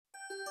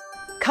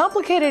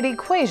Complicated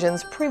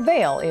equations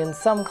prevail in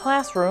some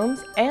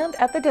classrooms and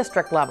at the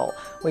district level.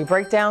 We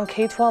break down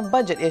K-12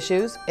 budget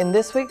issues in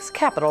this week's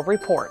Capitol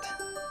Report.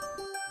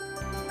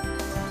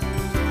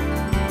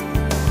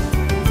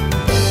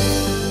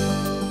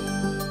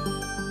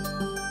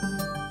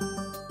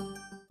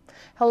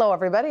 Hello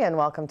everybody and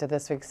welcome to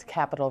this week's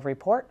Capitol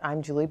Report.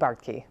 I'm Julie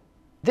Bartkey.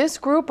 This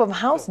group of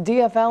House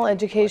DFL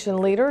education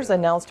leaders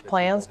announced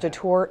plans to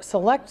tour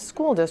select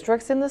school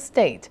districts in the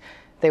state.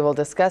 They will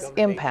discuss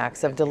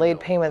impacts of delayed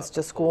payments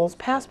to schools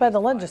passed by the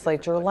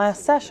legislature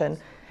last session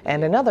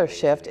and another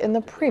shift in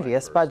the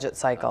previous budget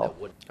cycle.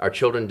 Our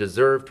children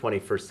deserve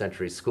 21st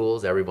century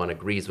schools. Everyone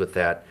agrees with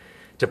that,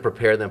 to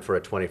prepare them for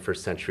a 21st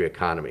century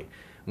economy.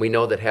 We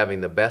know that having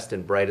the best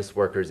and brightest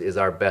workers is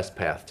our best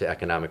path to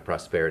economic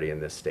prosperity in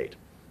this state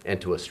and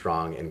to a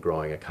strong and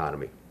growing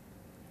economy.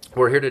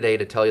 We're here today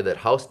to tell you that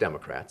House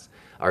Democrats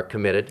are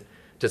committed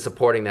to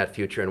supporting that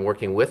future and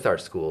working with our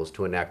schools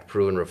to enact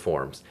proven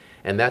reforms.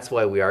 And that's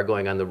why we are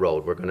going on the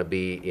road. We're going to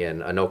be in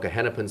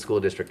Anoka-Hennepin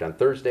School District on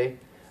Thursday,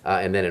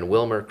 and then in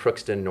Wilmer,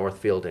 Crookston,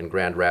 Northfield, and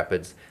Grand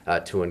Rapids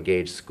to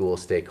engage school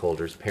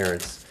stakeholders,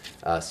 parents,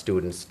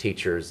 students,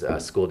 teachers,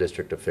 school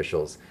district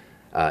officials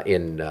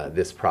in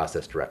this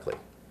process directly.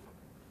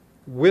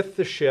 With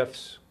the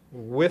shifts,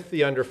 with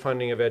the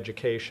underfunding of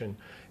education,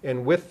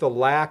 and with the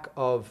lack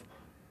of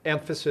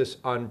emphasis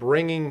on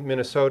bringing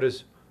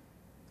Minnesota's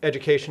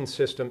education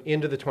system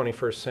into the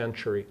 21st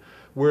century,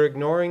 we're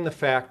ignoring the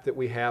fact that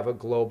we have a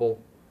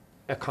global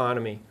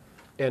economy.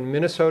 And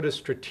Minnesota's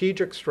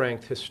strategic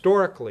strength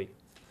historically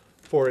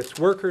for its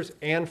workers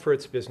and for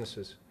its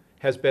businesses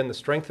has been the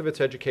strength of its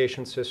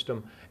education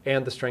system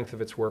and the strength of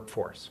its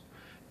workforce.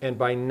 And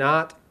by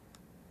not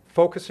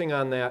focusing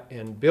on that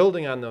and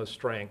building on those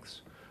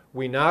strengths,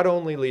 we not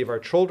only leave our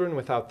children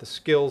without the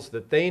skills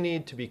that they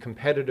need to be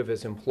competitive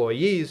as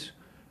employees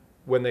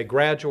when they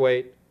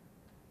graduate,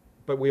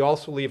 but we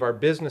also leave our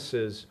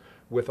businesses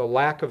with a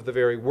lack of the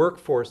very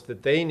workforce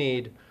that they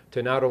need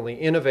to not only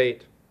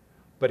innovate,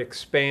 but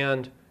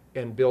expand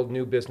and build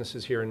new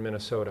businesses here in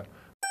Minnesota.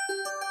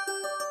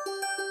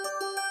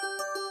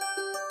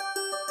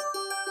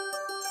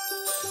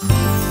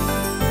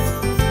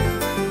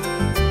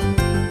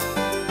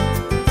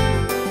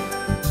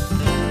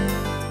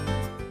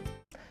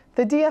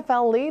 The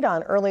DFL lead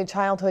on early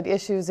childhood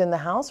issues in the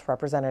House,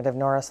 Representative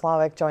Nora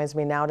Slawik, joins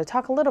me now to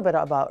talk a little bit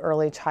about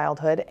early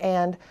childhood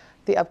and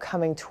the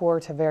upcoming tour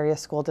to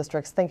various school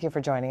districts. Thank you for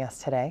joining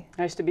us today.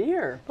 Nice to be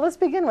here. Let's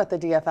begin with the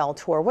DFL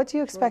tour. What do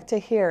you expect to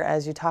hear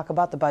as you talk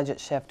about the budget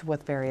shift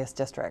with various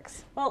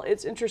districts? Well,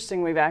 it's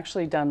interesting. We've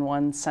actually done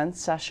one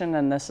since session,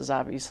 and this is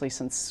obviously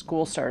since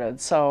school started.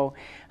 So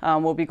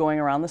we'll be going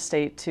around the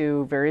state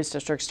to various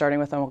districts, starting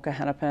with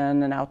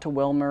Anoka-Hennepin and out to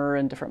Wilmer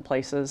and different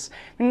places.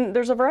 I mean,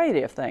 there's a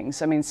variety of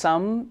things. I mean,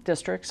 some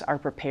districts are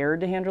prepared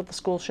to handle the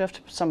school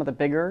shift. Some of the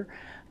bigger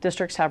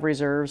districts have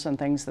reserves and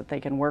things that they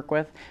can work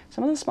with.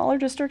 Some of the smaller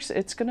districts,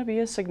 it's going to be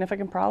a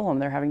significant problem.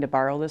 They're having to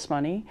borrow this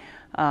money,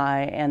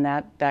 and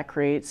that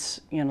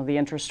creates, you know, the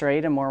interest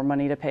rate and more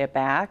money to pay it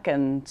back.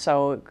 And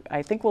so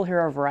I think we'll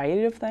hear a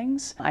variety of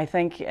things. I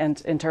think in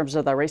terms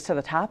of the Race to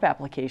the Top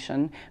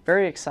application,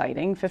 very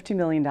exciting, $50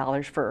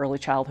 million for early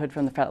childhood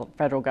from the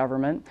federal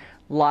government.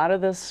 A lot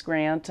of this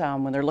grant,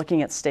 when they're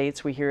looking at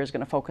states, we hear is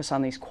going to focus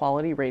on these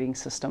quality rating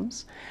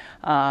systems.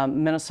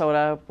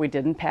 Minnesota, we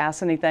didn't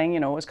pass anything, you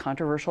know, it was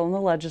controversial in the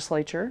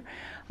legislature,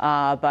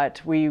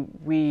 but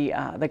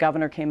the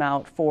governor came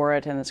out for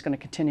it, and it's going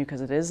to continue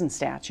because it is in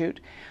statute.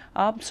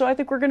 So I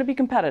think we're going to be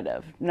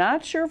competitive.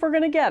 Not sure if we're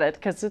going to get it,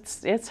 because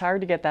it's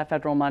hard to get that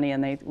federal money,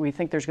 and we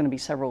think there's going to be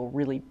several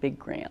really big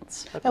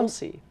grants, but we'll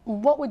see.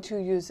 What would you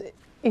use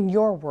in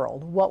your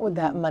world? What would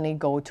that money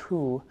go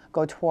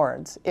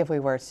towards if we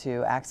were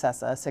to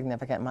access a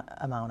significant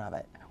amount of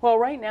it? Well,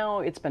 right now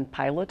it's been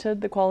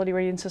piloted, the quality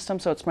rating system,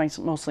 so it's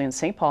mostly in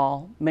St.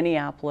 Paul,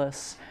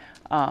 Minneapolis,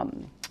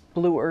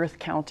 Blue Earth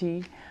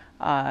County.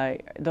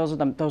 Those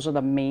are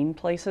the main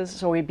places,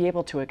 so we'd be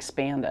able to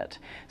expand it.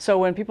 So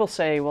when people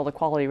say, well, the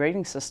quality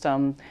rating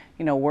system,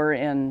 you know, we're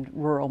in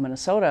rural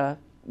Minnesota,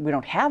 we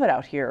don't have it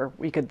out here,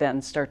 we could then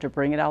start to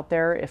bring it out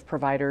there if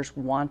providers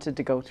wanted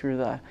to go through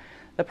the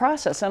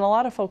process. And a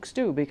lot of folks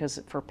do, because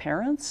for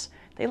parents,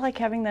 they like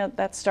having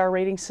that star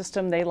rating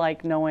system. They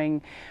like knowing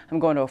I'm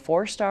going to a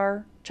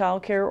 4-star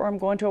childcare or I'm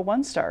going to a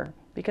 1-star,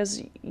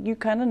 because you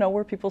kind of know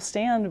where people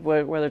stand,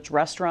 whether it's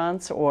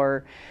restaurants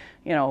or,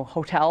 you know,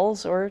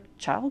 hotels or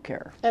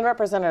childcare. And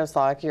Representative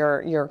Slawik,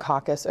 your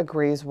caucus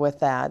agrees with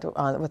that,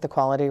 with the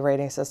quality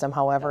rating system.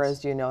 However, Yes.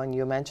 as you know and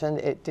you mentioned,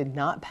 it did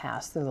not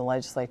pass through the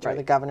legislature. Right.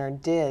 The governor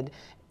did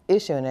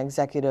issue an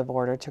executive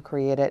order to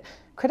create it.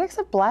 Critics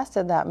have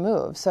blasted that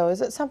move. So is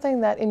it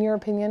something that, in your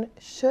opinion,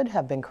 should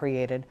have been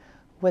created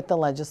with the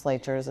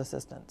legislature's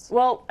assistance?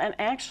 Well, and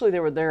actually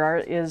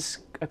is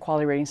a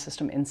quality rating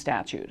system in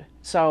statute.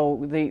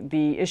 So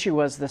the issue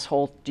was this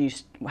whole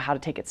how to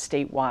take it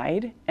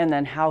statewide and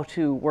then how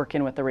to work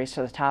in with the Race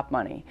to the Top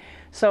money.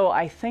 So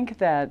I think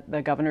that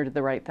the governor did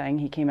the right thing.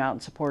 He came out in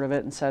support of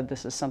it and said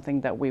this is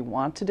something that we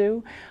want to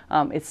do.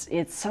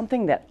 It's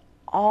something that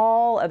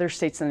all other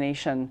states in the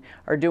nation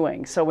are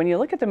doing. So when you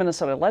look at the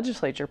Minnesota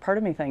legislature, part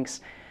of me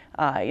thinks,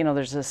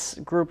 there's this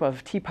group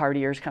of Tea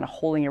Partiers kind of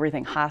holding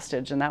everything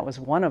hostage, and that was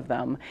one of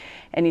them.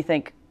 And you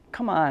think,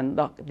 come on,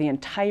 the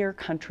entire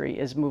country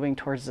is moving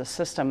towards this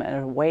system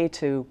and a way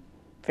to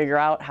figure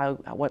out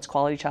what's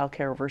quality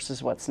childcare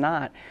versus what's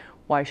not.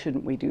 Why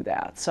shouldn't we do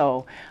that?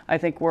 So I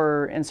think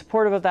we're in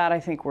support of that. I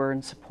think we're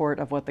in support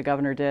of what the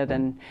governor did.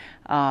 And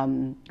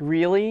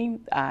really,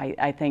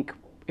 I think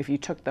if you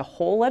took the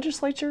whole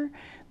legislature,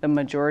 the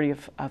majority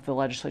of the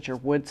legislature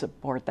would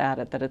support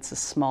that it's a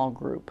small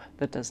group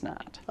that does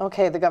not.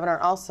 Okay, the governor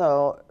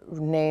also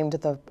named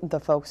the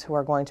folks who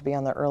are going to be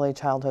on the Early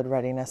Childhood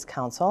Readiness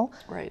Council.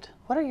 Right.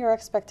 What are your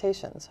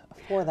expectations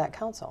for that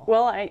council?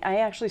 Well, I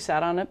actually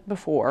sat on it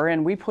before,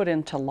 and we put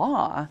into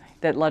law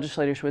that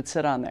legislators would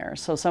sit on there.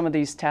 So some of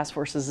these task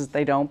forces,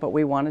 they don't, but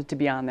we wanted to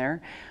be on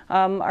there.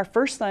 Our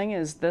first thing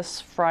is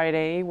this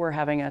Friday, we're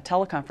having a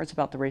teleconference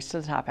about the Race to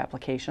the Top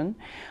application.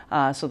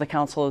 So the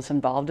council is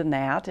involved in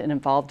that and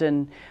involved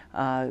in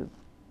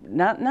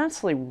not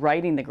necessarily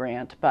writing the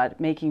grant, but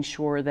making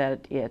sure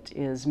that it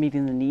is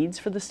meeting the needs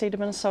for the state of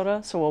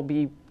Minnesota. So we'll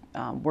be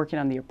working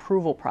on the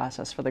approval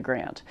process for the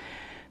grant.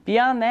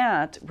 Beyond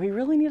that, we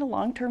really need a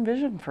long-term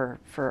vision for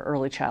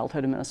early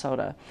childhood in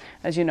Minnesota.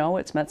 As you know,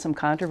 it's met some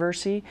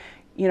controversy.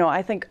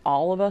 I think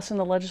all of us in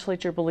the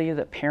legislature believe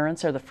that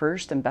parents are the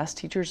first and best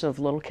teachers of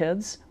little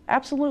kids.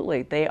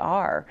 Absolutely, they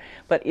are.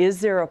 But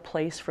is there a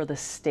place for the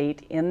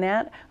state in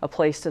that? A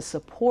place to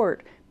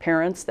support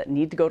parents that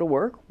need to go to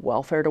work,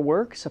 welfare to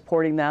work,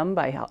 supporting them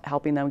by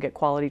helping them get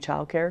quality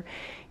childcare?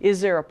 Is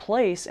there a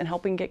place in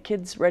helping get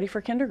kids ready for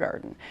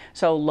kindergarten?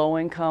 So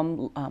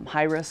low-income,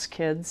 high-risk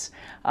kids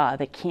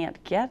that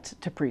can't get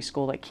to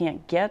preschool, that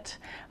can't get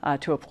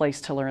to a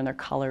place to learn their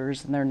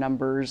colors and their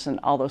numbers and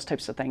all those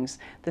types of things.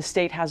 The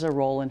state has a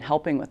role in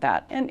helping with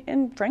that,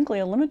 and frankly,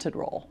 a limited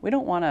role. We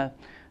don't want to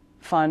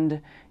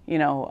fund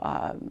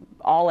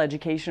all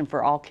education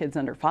for all kids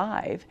under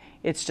 5.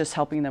 It's just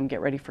helping them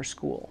get ready for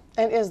school.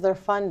 And is there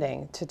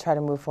funding to try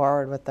to move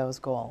forward with those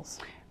goals?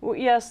 Well,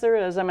 yes, there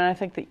is. I mean, I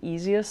think the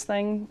easiest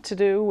thing to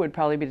do would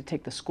probably be to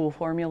take the school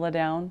formula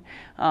down,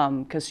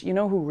 because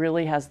who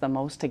really has the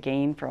most to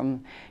gain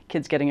from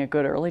kids getting a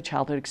good early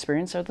childhood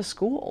experience are the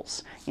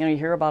schools. You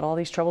hear about all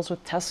these troubles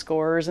with test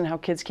scores and how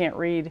kids can't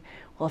read.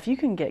 Well, if you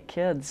can get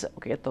kids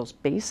get those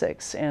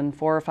basics in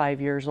 4 or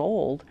 5 years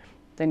old,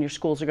 then your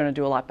schools are going to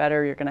do a lot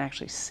better. You're going to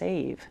actually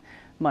save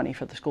money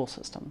for the school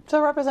system.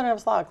 So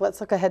Representative Slawik, let's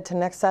look ahead to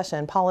next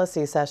session,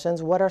 policy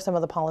sessions. What are some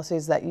of the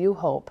policies that you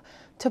hope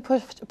to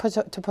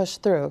push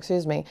through,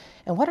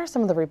 and what are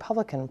some of the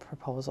Republican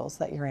proposals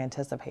that you're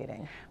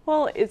anticipating?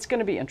 Well, it's going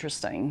to be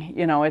interesting.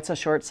 It's a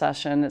short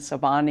session, it's a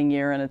bonding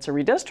year, and it's a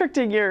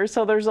redistricting year,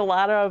 so there's a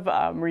lot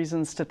of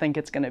reasons to think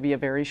it's going to be a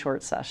very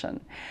short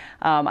session.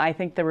 I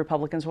think the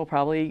Republicans will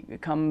probably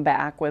come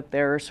back with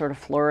their sort of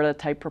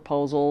Florida-type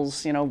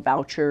proposals,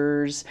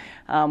 vouchers,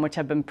 which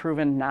have been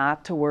proven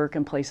not to work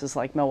in places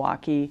like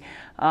Milwaukee.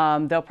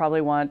 They'll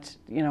probably want,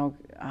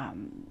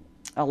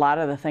 a lot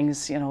of the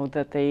things,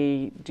 that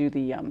they do,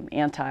 the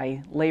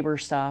anti-labor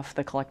stuff,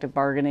 the collective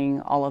bargaining,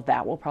 all of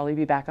that will probably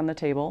be back on the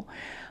table.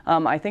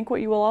 I think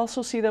what you will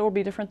also see that will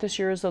be different this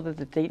year is though that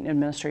the Dayton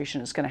administration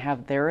is going to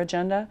have their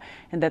agenda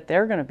and that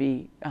they're going to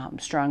be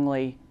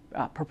strongly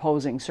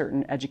proposing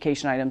certain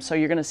education items. So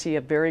you're going to see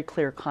a very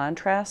clear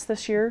contrast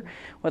this year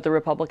what the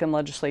Republican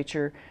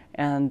legislature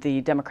and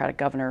the Democratic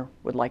governor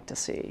would like to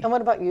see. And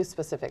what about you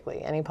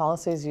specifically? Any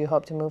policies you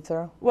hope to move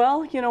through?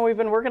 Well, we've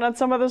been working on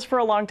some of this for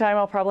a long time.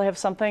 I'll probably have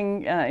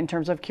something in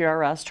terms of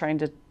QRS, trying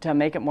to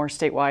make it more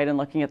statewide and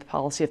looking at the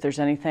policy if there's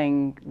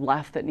anything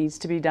left that needs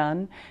to be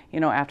done.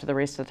 After the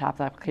Race to the Top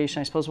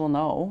application, I suppose we'll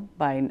know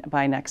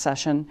by next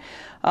session.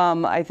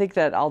 I think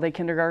that all-day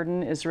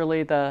kindergarten is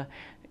really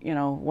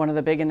one of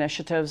the big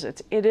initiatives.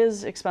 It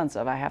is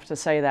expensive, I have to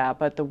say that,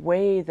 but the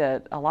way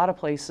that a lot of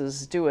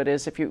places do it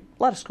is a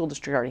lot of school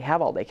districts already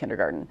have all-day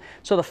kindergarten.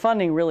 So the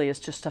funding really is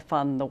just to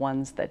fund the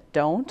ones that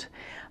don't,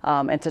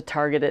 and to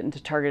target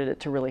it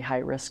to really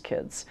high-risk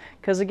kids.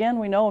 Because again,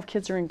 we know if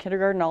kids are in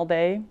kindergarten all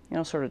day,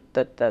 sort of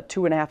the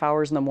 2.5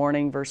 hours in the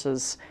morning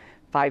versus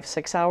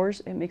 5-6 hours,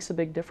 it makes a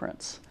big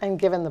difference. And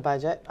given the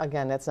budget,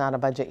 again, it's not a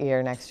budget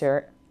year next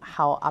year,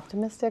 how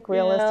optimistic,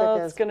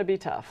 realistic is? It's going to be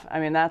tough.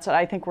 I mean,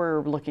 I think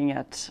we're looking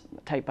at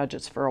tight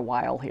budgets for a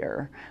while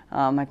here.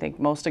 I think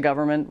most of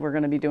government, we're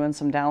going to be doing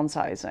some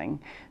downsizing.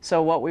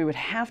 So what we would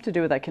have to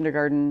do with that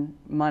kindergarten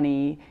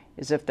money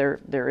is, if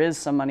there is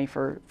some money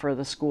for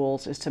the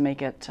schools, is to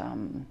make it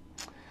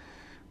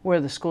where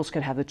the schools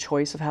could have the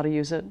choice of how to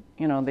use it.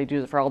 They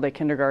do it for all-day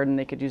kindergarten.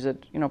 They could use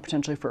it,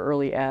 potentially for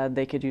early ed.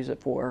 They could use it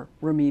for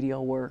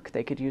remedial work.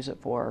 They could use it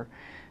for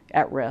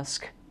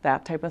at-risk,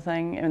 that type of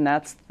thing. And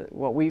that's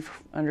what we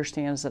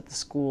understand is that the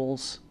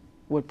schools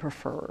would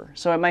prefer.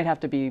 So it might have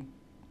to be,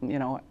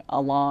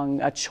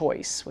 along a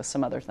choice with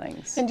some other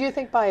things. And do you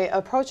think by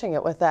approaching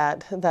it with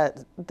that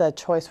the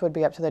choice would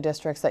be up to the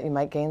districts, that you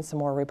might gain some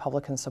more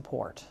Republican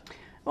support?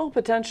 Well,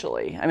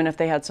 potentially. I mean, if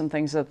they had some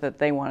things that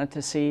they wanted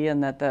to see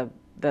and that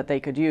that they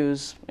could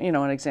use. You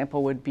know, an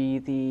example would be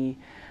the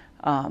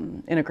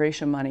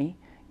integration money.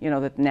 You know,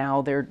 that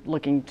now they're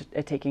looking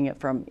at taking it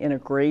from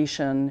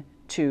integration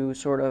to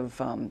sort of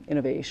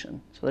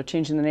innovation. So they're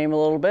changing the name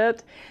a little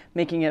bit,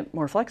 making it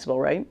more flexible,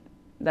 right?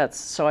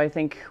 So I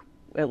think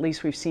at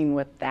least we've seen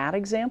with that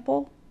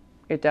example,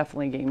 it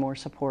definitely gained more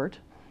support.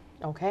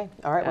 Okay.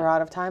 All right. We're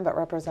out of time, but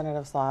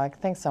Representative Slawik,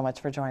 thanks so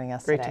much for joining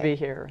us today. Great to be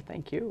here.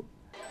 Thank you.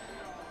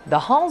 The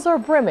halls are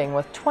brimming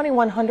with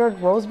 2,100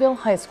 Roseville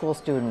High School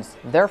students.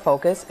 Their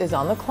focus is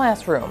on the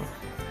classroom.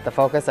 The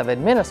focus of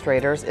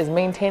administrators is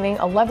maintaining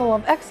a level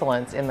of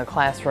excellence in the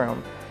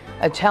classroom.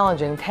 A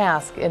challenging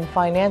task in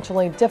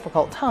financially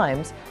difficult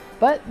times,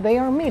 but they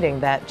are meeting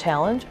that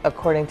challenge,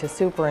 according to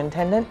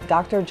Superintendent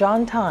Dr.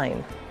 John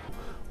Thein.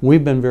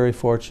 We've been very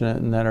fortunate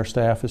in that our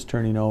staff is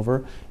turning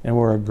over and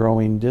we're a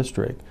growing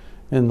district.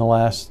 In the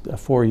last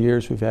 4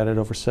 years, we've added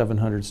over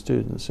 700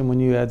 students. And when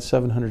you add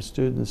 700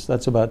 students,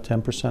 that's about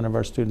 10% of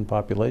our student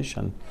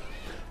population.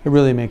 It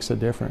really makes a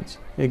difference.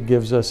 It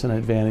gives us an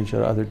advantage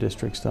that other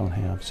districts don't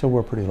have, so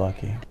we're pretty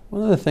lucky.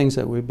 One of the things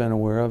that we've been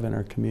aware of in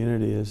our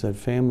community is that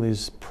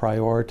families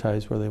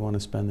prioritize where they want to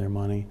spend their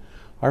money.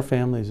 Our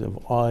families have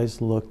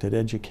always looked at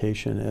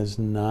education as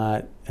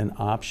not an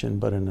option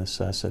but a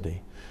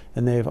necessity.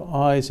 And they've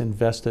always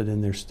invested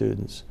in their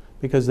students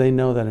because they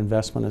know that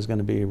investment is going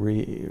to be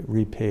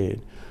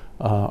repaid.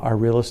 Our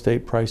real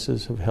estate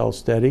prices have held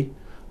steady.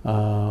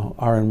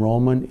 Our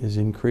enrollment is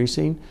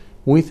increasing.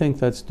 We think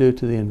that's due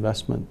to the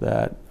investment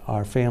that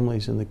our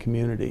families in the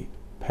community,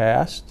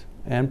 past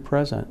and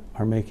present,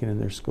 are making in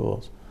their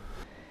schools.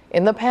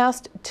 In the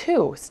past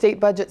 2 state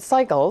budget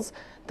cycles,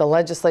 the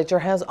legislature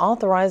has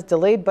authorized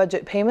delayed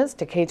budget payments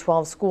to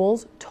K-12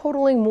 schools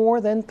totaling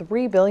more than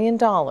 $3 billion.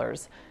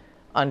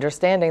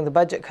 Understanding the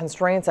budget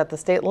constraints at the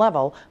state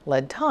level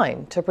led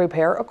Thein to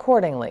prepare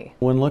accordingly.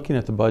 When looking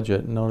at the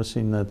budget and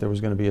noticing that there was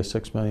going to be a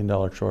 $6 million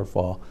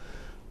shortfall,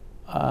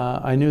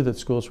 I knew that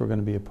schools were going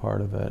to be a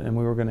part of it and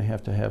we were going to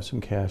have some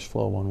cash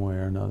flow one way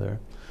or another.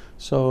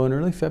 So in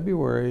early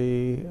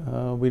February,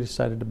 we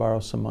decided to borrow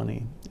some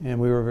money, and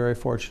we were very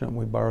fortunate.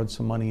 We borrowed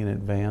some money in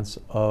advance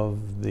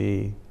of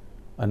the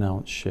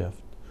announced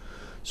shift.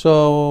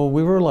 So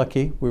we were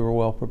lucky. We were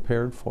well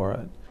prepared for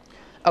it.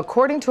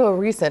 According to a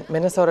recent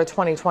Minnesota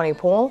 2020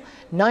 poll,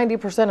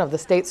 90% of the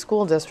state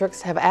school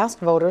districts have asked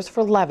voters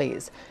for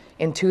levies.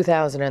 In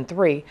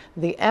 2003,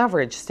 the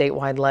average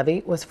statewide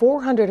levy was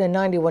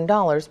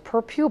 $491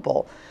 per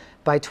pupil.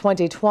 By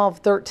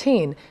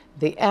 2012-13,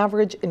 the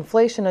average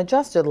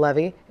inflation-adjusted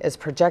levy is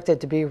projected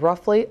to be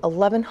roughly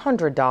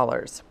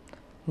 $1,100.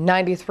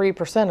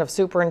 93% of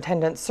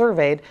superintendents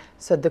surveyed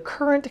said the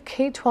current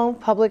K-12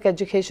 public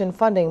education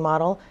funding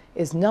model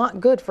is not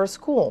good for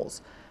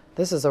schools.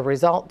 This is a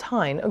result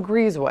Thein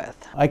agrees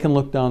with. I can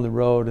look down the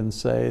road and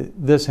say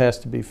this has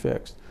to be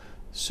fixed.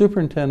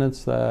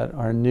 Superintendents that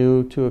are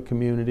new to a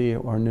community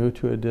or new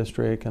to a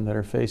district and that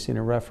are facing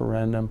a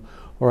referendum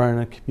or are in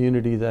a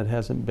community that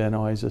hasn't been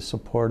always as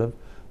supportive,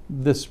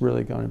 this is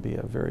really going to be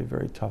a very,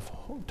 very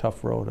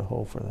tough road to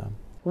hoe for them.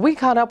 We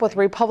caught up with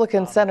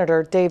Republican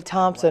Senator Dave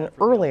Thompson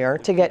earlier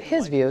to get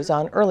his views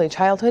on early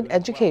childhood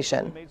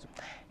education.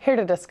 Here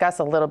to discuss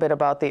a little bit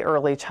about the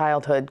early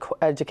childhood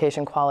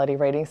education quality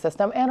rating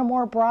system and a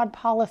more broad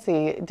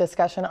policy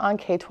discussion on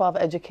K-12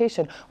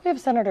 education, we have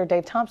Senator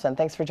Dave Thompson.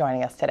 Thanks for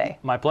joining us today.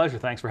 My pleasure.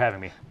 Thanks for having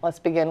me. Let's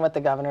begin with the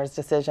governor's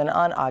decision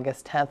on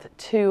August 10th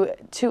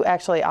to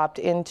actually opt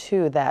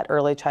into that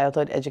early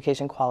childhood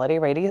education quality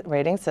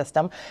rating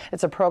system.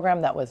 It's a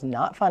program that was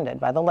not funded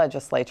by the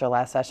legislature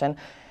last session,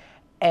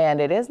 and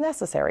it is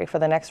necessary for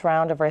the next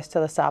round of Race to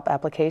the Stop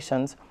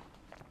applications.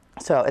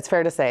 So it's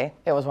fair to say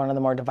it was one of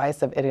the more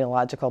divisive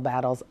ideological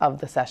battles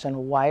of the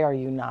session. Why are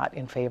you not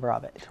in favor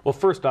of it? Well,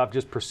 first off,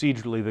 just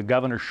procedurally, the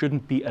governor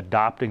shouldn't be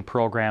adopting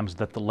programs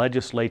that the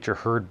legislature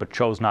heard but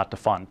chose not to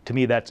fund. To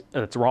me, that's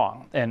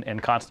wrong,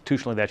 and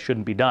constitutionally that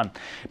shouldn't be done.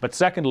 But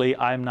secondly,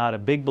 I'm not a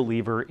big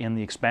believer in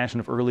the expansion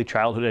of early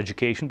childhood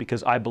education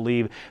because I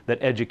believe that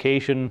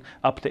education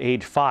up to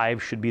age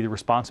 5 should be the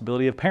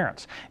responsibility of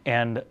parents,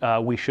 and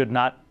we should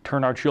not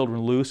turn our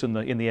children loose in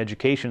the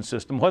education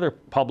system, whether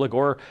public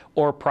or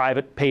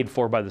private, paid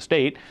for by the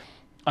state,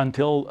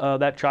 until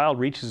that child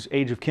reaches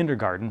age of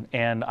kindergarten.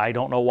 And I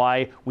don't know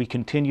why we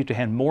continue to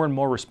hand more and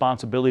more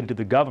responsibility to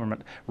the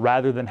government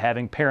rather than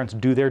having parents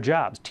do their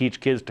jobs, teach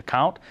kids to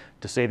count,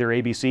 to say their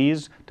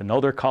ABCs, to know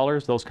their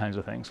colors, those kinds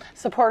of things.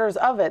 Supporters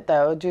of it,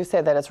 though, do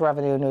say that it's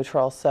revenue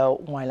neutral,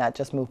 so why not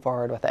just move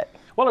forward with it?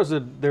 Well,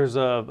 there's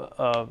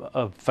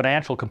a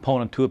financial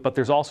component to it, but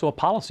there's also a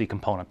policy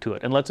component to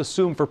it. And let's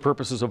assume for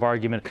purposes of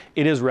argument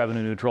it is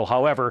revenue neutral.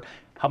 However,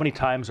 how many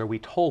times are we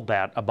told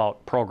that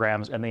about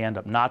programs and they end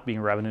up not being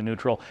revenue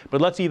neutral?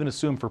 But let's even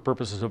assume for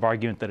purposes of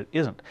argument that it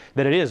isn't,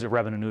 that it is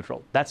revenue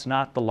neutral. That's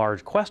not the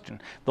large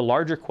question. The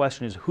larger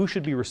question is who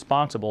should be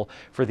responsible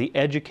for the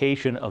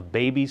education of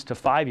babies to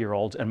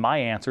 5-year-olds, and my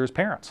answer is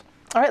parents.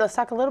 All right, let's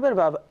talk a little bit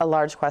about a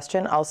large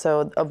question.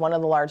 Also, one of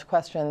the large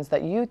questions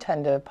that you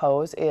tend to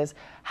pose is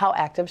how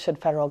active should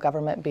federal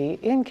government be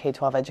in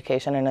K-12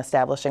 education and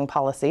establishing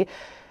policy?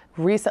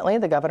 Recently,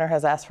 the governor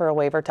has asked for a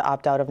waiver to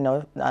opt out of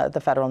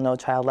the federal No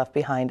Child Left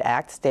Behind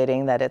Act,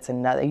 stating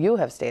that you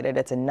have stated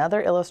it's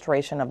another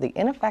illustration of the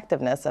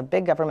ineffectiveness of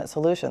big government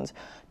solutions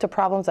to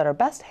problems that are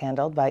best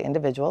handled by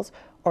individuals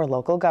or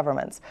local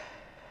governments.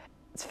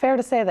 It's fair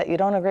to say that you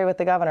don't agree with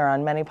the governor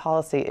on many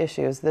policy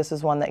issues. This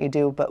is one that you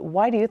do, but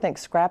why do you think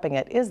scrapping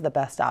it is the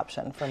best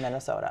option for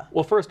Minnesota?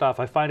 Well, first off,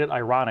 I find it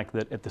ironic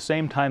that at the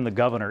same time the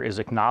governor is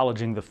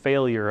acknowledging the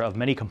failure of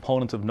many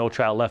components of No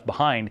Child Left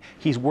Behind,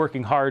 he's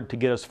working hard to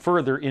get us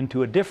further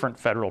into a different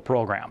federal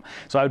program.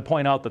 So I would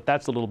point out that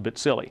that's a little bit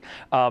silly.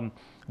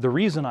 The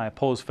reason I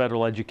oppose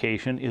federal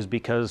education is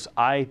because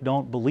I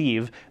don't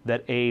believe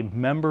that a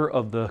member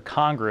of the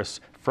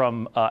Congress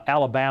from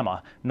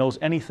Alabama knows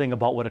anything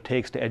about what it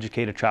takes to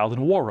educate a child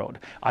in War Road.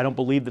 I don't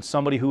believe that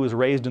somebody who was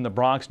raised in the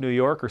Bronx, New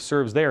York, or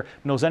serves there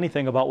knows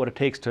anything about what it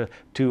takes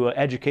to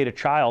educate a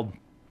child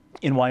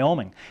in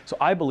Wyoming. So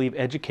I believe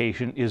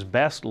education is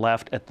best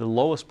left at the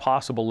lowest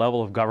possible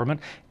level of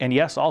government. And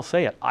yes, I'll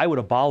say it, I would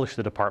abolish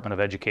the Department of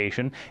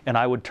Education and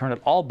I would turn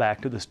it all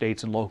back to the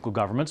states and local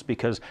governments,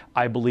 because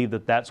I believe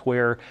that that's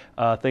where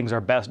things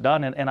are best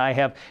done. And I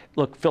have,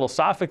 look,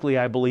 philosophically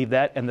I believe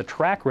that, and the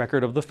track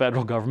record of the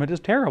federal government is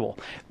terrible.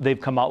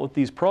 They've come out with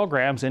these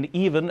programs, and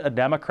even a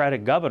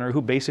Democratic governor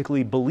who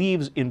basically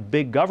believes in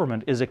big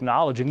government is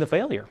acknowledging the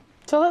failure.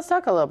 So let's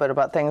talk a little bit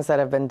about things that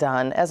have been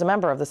done. As a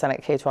member of the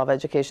Senate K-12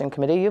 Education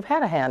Committee, you've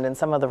had a hand in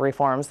some of the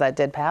reforms that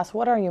did pass.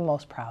 What are you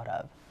most proud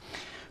of?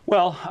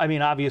 Well, I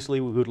mean,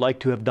 obviously we would like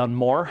to have done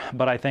more,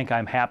 but I think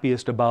I'm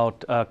happiest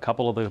about a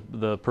couple of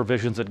the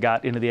provisions that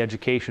got into the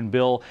education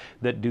bill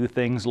that do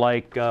things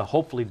like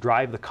hopefully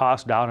drive the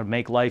cost down and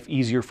make life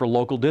easier for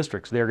local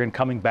districts. They're again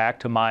coming back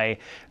to my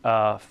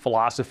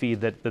philosophy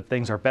that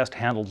things are best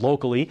handled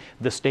locally.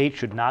 The state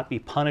should not be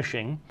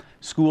punishing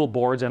school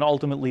boards and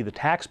ultimately the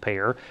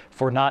taxpayer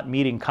for not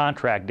meeting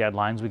contract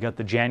deadlines. We got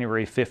the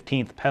January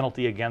 15th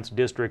penalty against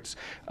districts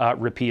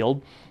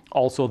repealed.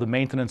 Also, the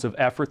maintenance of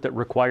effort that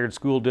required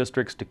school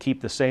districts to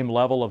keep the same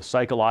level of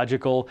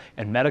psychological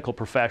and medical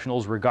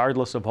professionals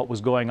regardless of what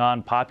was going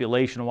on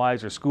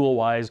population-wise or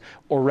school-wise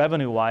or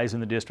revenue-wise in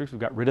the districts.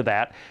 We've got rid of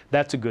that.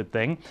 That's a good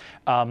thing.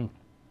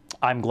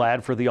 I'm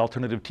glad for the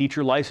alternative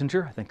teacher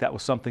licensure. I think that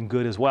was something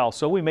good as well.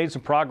 So we made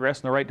some progress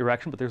in the right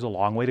direction, but there's a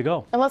long way to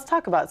go. And let's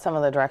talk about some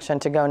of the direction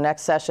to go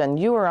next session.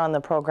 You were on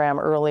the program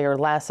earlier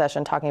last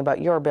session talking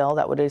about your bill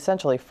that would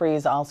essentially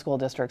freeze all school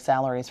district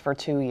salaries for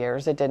 2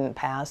 years. It didn't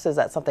pass. Is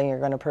that something you're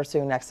going to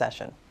pursue next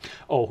session?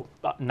 Oh,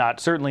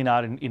 certainly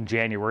not in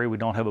January. We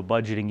don't have a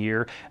budgeting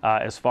year.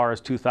 As far as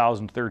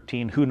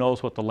 2013, who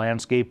knows what the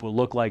landscape will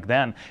look like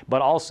then.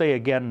 But I'll say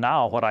again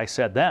now what I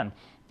said then,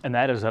 and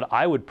that is that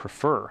I would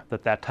prefer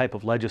that type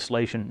of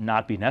legislation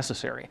not be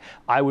necessary.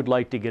 I would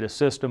like to get a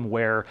system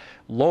where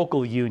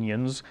local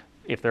unions,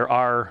 if there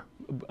are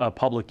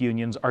public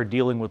unions, are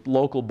dealing with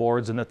local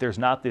boards, and that there's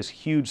not this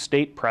huge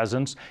state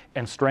presence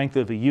and strength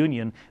of the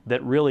union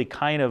that really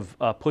kind of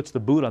puts the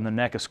boot on the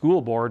neck of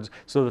school boards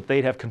so that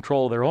they'd have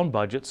control of their own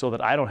budget so that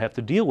I don't have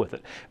to deal with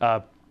it.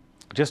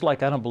 Just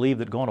like I don't believe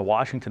that going to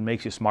Washington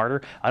makes you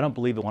smarter, I don't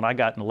believe that when I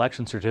got an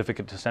election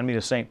certificate to send me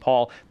to St.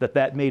 Paul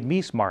that made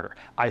me smarter.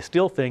 I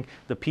still think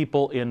the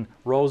people in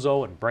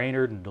Roseau and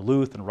Brainerd and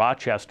Duluth and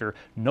Rochester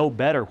know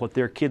better what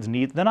their kids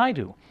need than I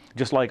do.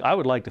 Just like I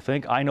would like to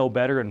think I know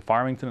better in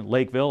Farmington and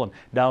Lakeville and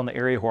down the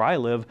area where I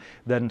live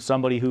than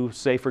somebody who,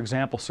 say, for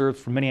example, serves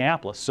from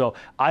Minneapolis. So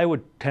I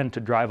would tend to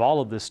drive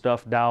all of this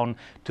stuff down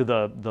to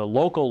the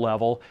local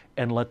level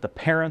and let the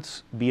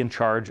parents be in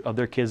charge of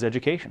their kids'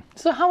 education.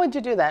 So how would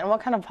you do that, and what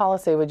kind of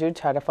policy would you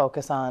try to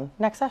focus on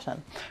next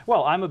session?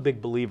 Well, I'm a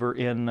big believer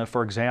in,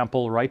 for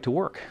example, right to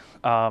work.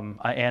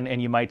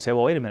 And you might say,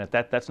 well, wait a minute,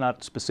 that's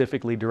not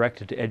specifically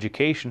directed to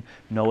education.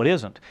 No, it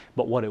isn't.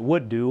 But what it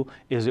would do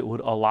is it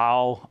would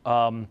allow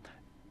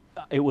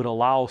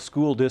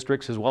school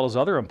districts as well as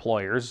other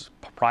employers,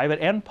 private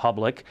and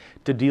public,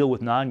 to deal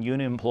with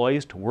non-union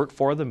employees, to work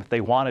for them if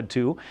they wanted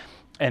to.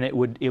 And it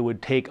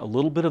would take a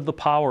little bit of the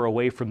power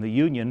away from the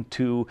union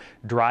to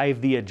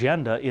drive the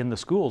agenda in the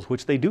schools,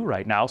 which they do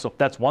right now. So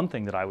that's one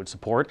thing that I would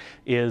support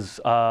is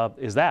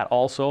that.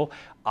 Also,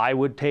 I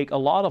would take a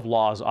lot of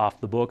laws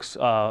off the books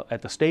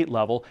at the state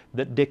level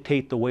that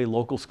dictate the way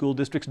local school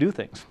districts do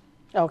things.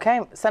 Okay,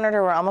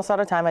 Senator, we're almost out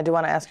of time. I do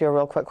want to ask you a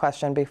real quick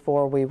question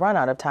before we run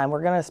out of time.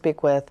 We're going to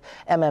speak with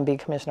MMB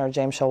Commissioner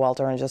James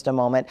Showalter in just a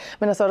moment.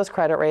 Minnesota's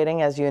credit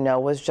rating, as you know,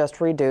 was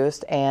just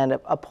reduced, and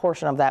a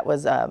portion of that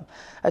was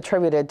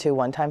attributed to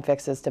one-time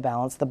fixes to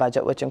balance the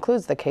budget, which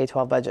includes the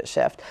K-12 budget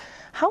shift.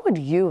 How would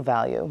you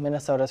value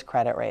Minnesota's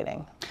credit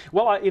rating?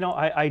 Well,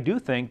 I do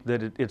think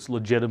that it's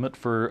legitimate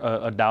for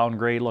a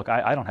downgrade. Look,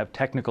 I don't have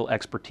technical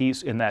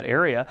expertise in that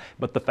area,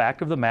 but the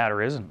fact of the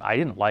matter is, and I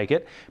didn't like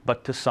it,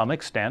 but to some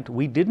extent,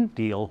 we didn't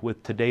deal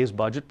with today's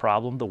budget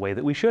problem the way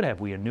that we should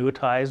have. We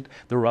annuitized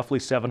the roughly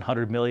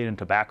 $700 million in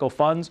tobacco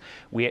funds.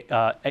 We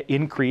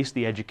increased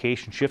the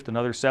education shift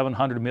another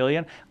 $700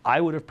 million. I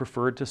would have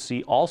preferred to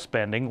see all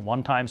spending,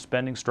 one-time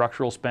spending,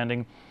 structural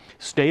spending,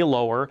 stay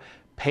lower,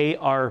 pay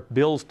our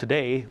bills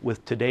today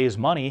with today's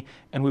money,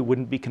 and we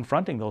wouldn't be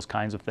confronting those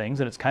kinds of things.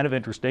 And it's kind of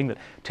interesting that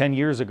 10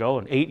 years ago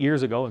and 8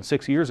 years ago and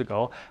 6 years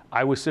ago,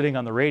 I was sitting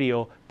on the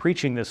radio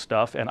preaching this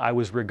stuff, and I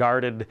was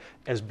regarded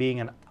as being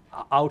an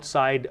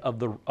outside of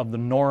the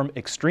norm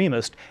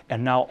extremist,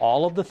 and now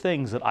all of the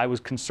things that I was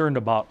concerned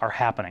about are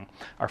happening.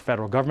 Our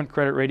federal government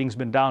credit rating's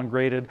been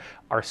downgraded,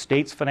 our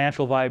state's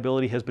financial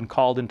viability has been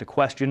called into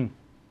question.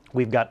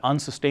 We've got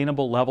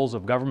unsustainable levels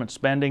of government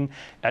spending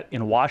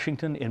in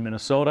Washington, in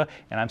Minnesota,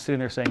 and I'm sitting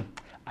there saying,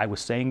 I was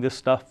saying this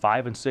stuff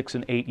 5 and 6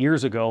 and 8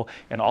 years ago,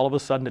 and all of a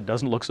sudden it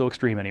doesn't look so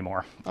extreme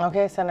anymore.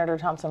 Okay, Senator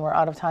Thompson, we're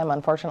out of time.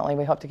 Unfortunately,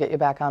 we hope to get you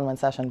back on when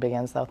session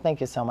begins, though.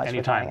 Thank you so much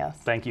for joining us.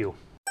 Thank you.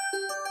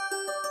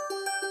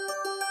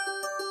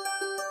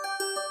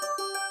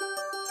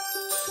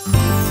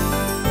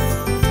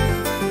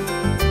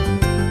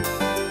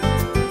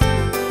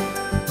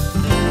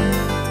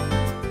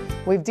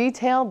 We've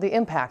detailed the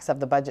impacts of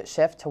the budget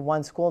shift to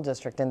one school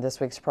district in this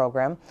week's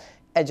program.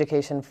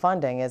 Education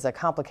funding is a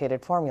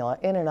complicated formula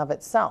in and of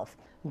itself.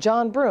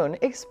 Jon Brune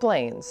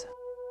explains.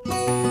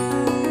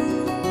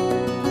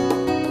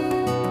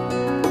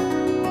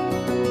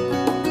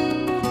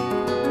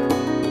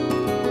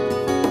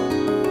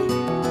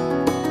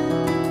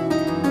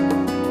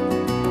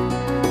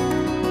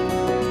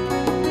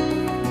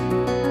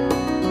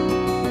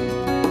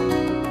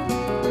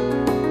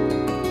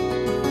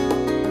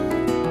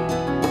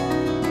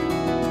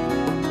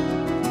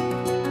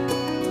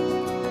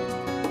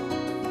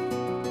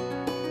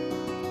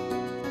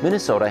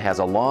 Minnesota has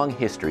a long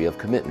history of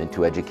commitment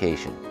to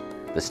education.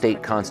 The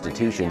state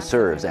constitution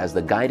serves as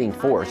the guiding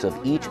force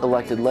of each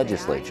elected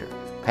legislature,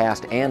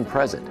 past and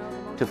present,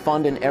 to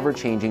fund an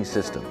ever-changing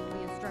system.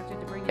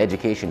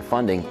 Education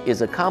funding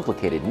is a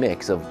complicated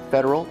mix of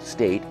federal,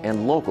 state,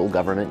 and local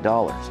government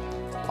dollars,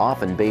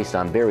 often based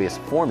on various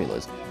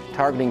formulas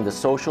targeting the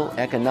social,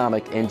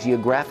 economic, and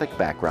geographic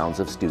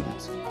backgrounds of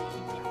students.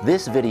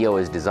 This video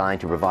is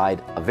designed to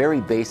provide a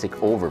very basic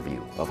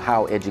overview of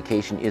how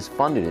education is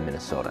funded in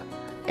Minnesota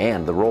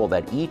and the role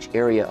that each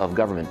area of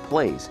government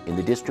plays in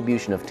the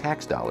distribution of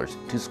tax dollars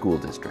to school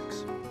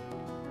districts.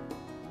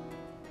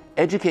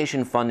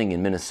 Education funding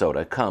in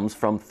Minnesota comes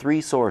from 3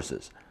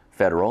 sources: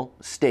 federal,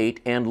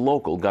 state, and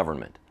local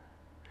government.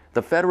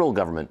 The federal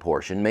government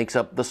portion makes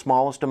up the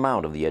smallest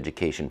amount of the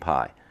education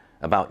pie,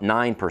 about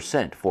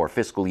 9% for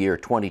fiscal year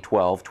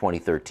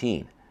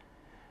 2012-2013.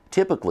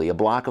 Typically, a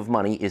block of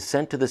money is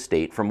sent to the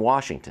state from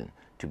Washington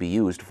to be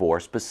used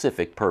for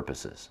specific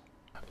purposes.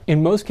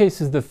 In most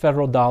cases, the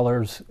federal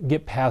dollars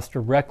get passed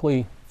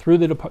directly through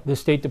the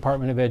State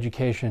Department of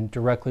Education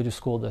directly to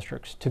school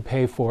districts to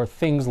pay for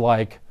things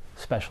like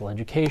special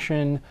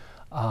education,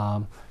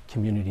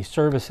 community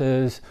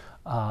services,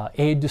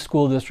 aid to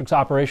school districts,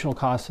 operational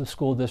costs of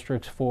school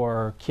districts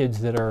for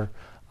kids that are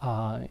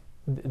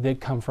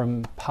that come from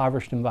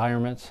impoverished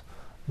environments.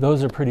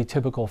 Those are pretty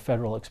typical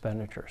federal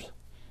expenditures.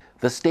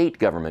 The state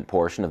government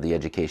portion of the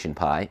education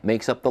pie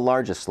makes up the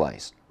largest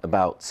slice,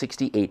 about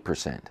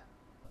 68%.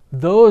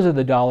 Those are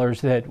the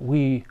dollars that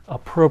we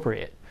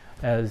appropriate,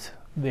 as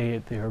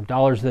they are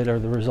dollars that are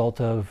the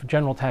result of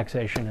general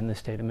taxation in the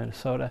state of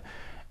Minnesota.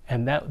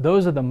 And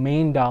those are the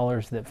main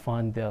dollars that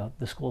fund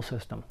the school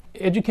system.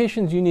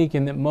 Education is unique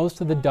in that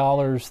most of the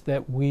dollars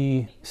that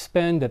we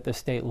spend at the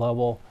state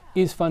level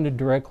is funded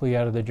directly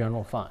out of the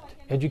general fund.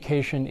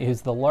 Education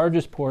is the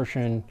largest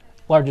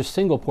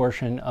single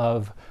portion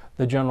of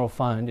the general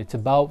fund. It's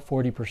about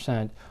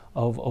 40%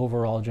 of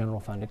overall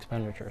general fund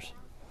expenditures.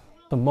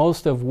 So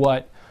most of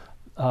what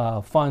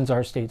funds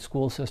our state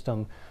school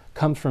system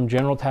comes from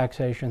general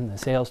taxation, the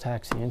sales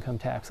tax, the income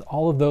tax.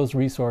 All of those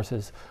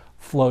resources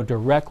flow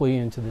directly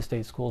into the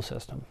state school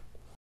system.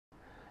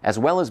 As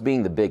well as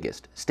being the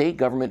biggest, state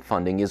government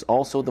funding is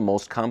also the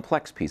most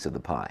complex piece of the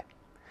pie.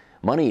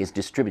 Money is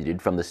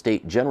distributed from the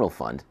state general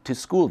fund to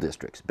school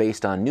districts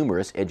based on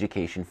numerous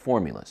education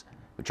formulas,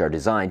 which are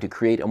designed to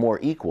create a more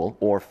equal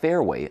or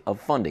fair way of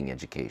funding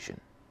education.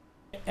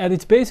 At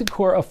its basic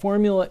core, a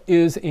formula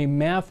is a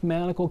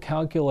mathematical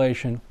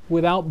calculation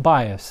without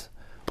bias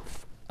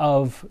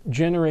of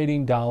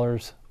generating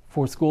dollars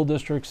for school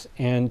districts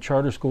and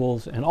charter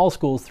schools and all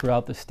schools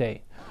throughout the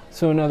state.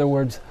 So in other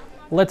words,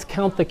 let's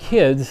count the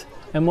kids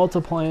and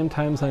multiply them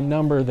times a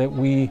number that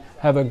we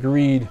have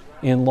agreed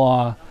in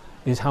law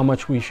is how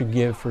much we should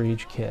give for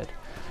each kid.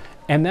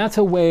 And that's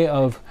a way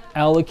of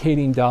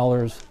allocating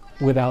dollars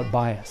without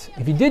bias.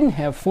 If you didn't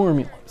have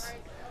formulas,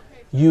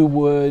 you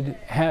would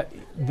have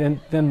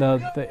then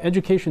the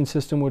education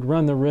system would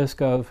run the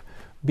risk of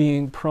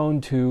being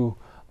prone to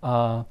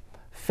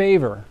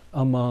favor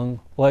among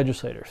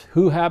legislators.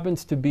 Who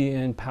happens to be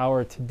in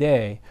power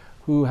today,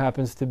 who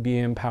happens to be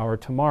in power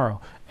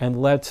tomorrow,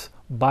 and let's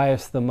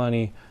bias the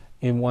money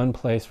in one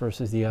place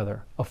versus the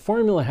other. A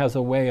formula has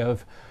a way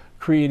of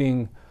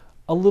creating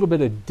a little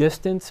bit of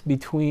distance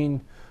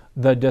between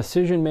the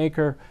decision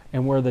maker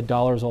and where the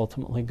dollars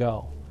ultimately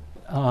go.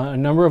 A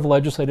number of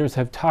legislators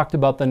have talked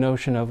about the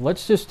notion of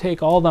let's just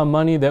take all the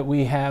money that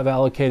we have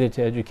allocated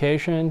to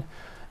education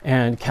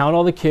and count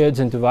all the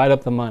kids and divide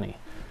up the money.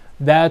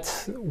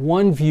 that's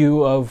one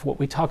view of what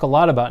we talk a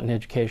lot about in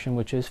education,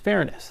 which is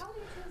fairness.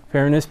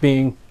 Fairness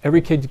being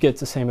every kid gets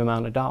the same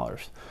amount of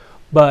dollars.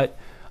 But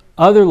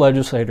other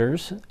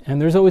legislators,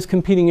 and there's always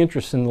competing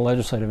interests in the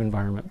legislative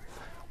environment,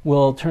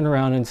 will turn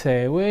around and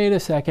say, wait a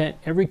second,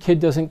 every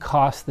kid doesn't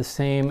cost the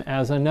same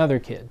as another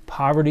kid.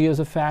 Poverty is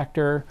a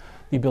factor,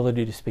 the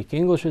ability to speak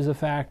English is a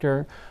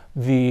factor,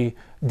 the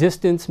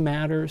distance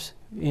matters.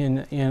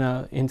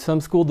 In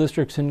some school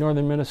districts in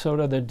northern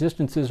Minnesota, the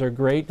distances are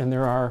great and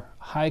there are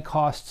high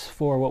costs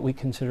for what we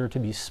consider to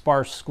be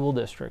sparse school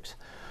districts.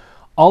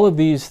 All of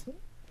these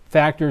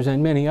factors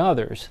and many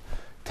others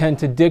tend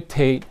to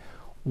dictate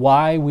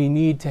why we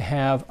need to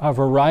have a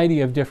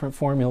variety of different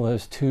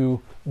formulas to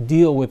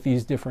deal with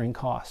these differing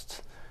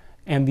costs.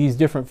 And these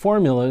different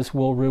formulas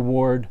will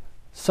reward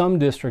some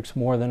districts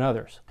more than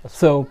others.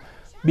 So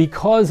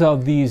because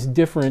of these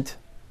different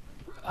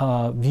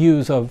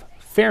views of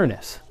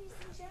fairness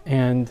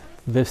and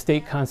the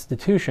state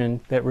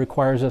constitution that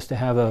requires us to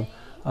have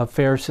a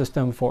fair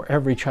system for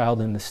every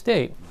child in the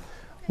state,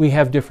 we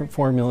have different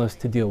formulas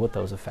to deal with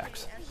those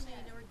effects.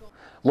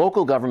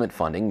 Local government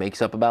funding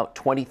makes up about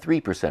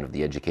 23% of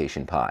the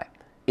education pie.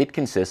 It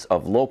consists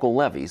of local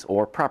levies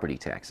or property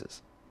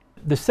taxes.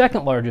 The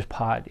second largest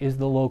pot is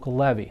the local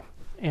levy,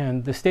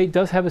 and the state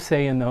does have a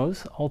say in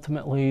those.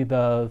 Ultimately,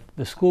 the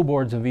school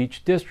boards of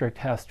each district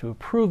has to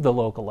approve the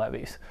local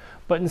levies,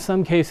 but in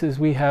some cases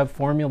we have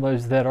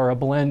formulas that are a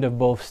blend of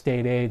both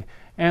state aid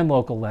and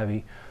local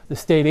levy. The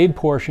state aid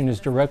portion is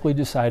directly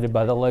decided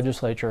by the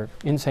legislature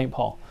in St.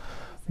 Paul.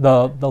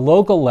 The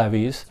local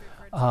levies,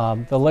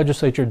 the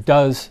legislature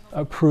does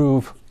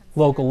approve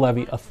local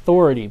levy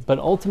authority, but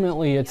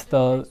ultimately it's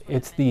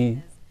the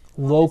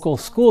local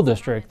school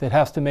district that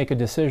has to make a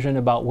decision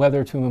about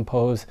whether to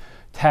impose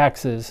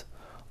taxes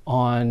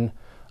on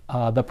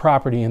the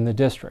property in the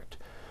district.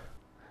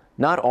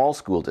 Not all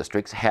school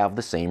districts have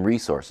the same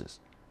resources,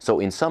 so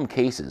in some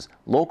cases,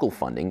 local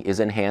funding is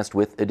enhanced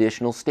with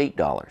additional state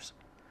dollars.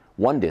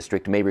 One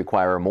district may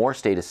require more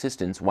state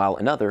assistance while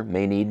another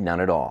may need none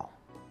at all.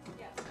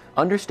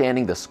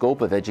 Understanding the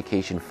scope of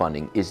education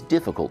funding is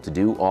difficult to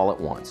do all at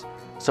once,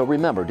 so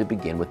remember to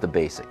begin with the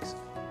basics.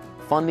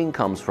 Funding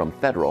comes from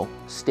federal,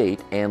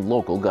 state, and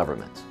local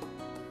governments.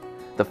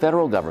 The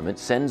federal government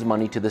sends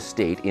money to the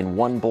state in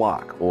one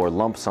block or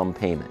lump sum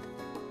payment.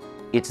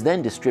 It's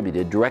then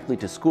distributed directly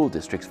to school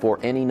districts for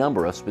any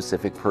number of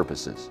specific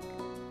purposes.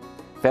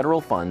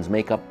 Federal funds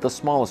make up the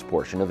smallest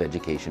portion of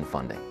education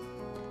funding.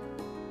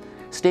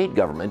 State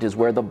government is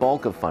where the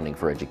bulk of funding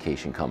for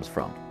education comes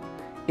from.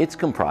 It's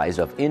comprised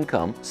of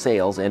income,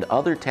 sales, and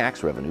other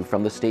tax revenue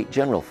from the state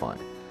general fund,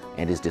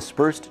 and is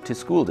dispersed to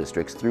school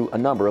districts through a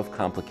number of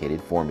complicated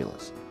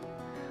formulas.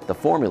 The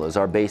formulas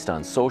are based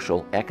on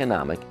social,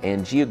 economic,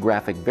 and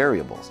geographic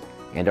variables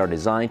and are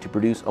designed to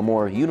produce a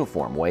more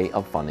uniform way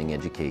of funding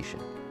education.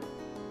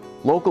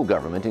 Local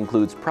government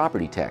includes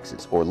property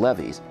taxes or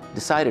levies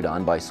decided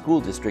on by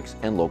school districts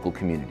and local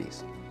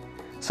communities.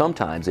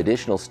 Sometimes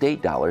additional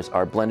state dollars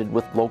are blended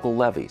with local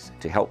levies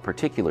to help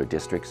particular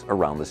districts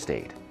around the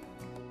state.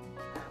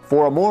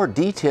 For a more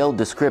detailed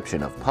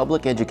description of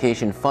public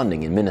education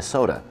funding in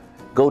Minnesota,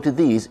 go to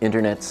these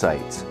internet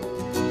sites.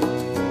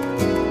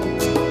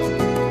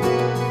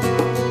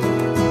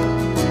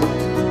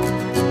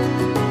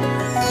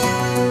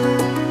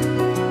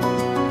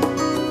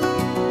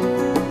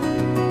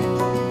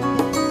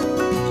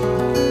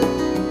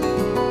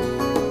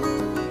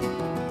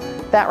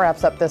 That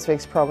wraps up this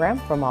week's program.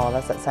 From all of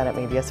us at Senate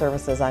Media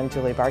Services, I'm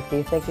Julie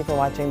Bartkey. Thank you for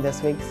watching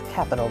this week's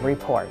Capitol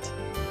Report.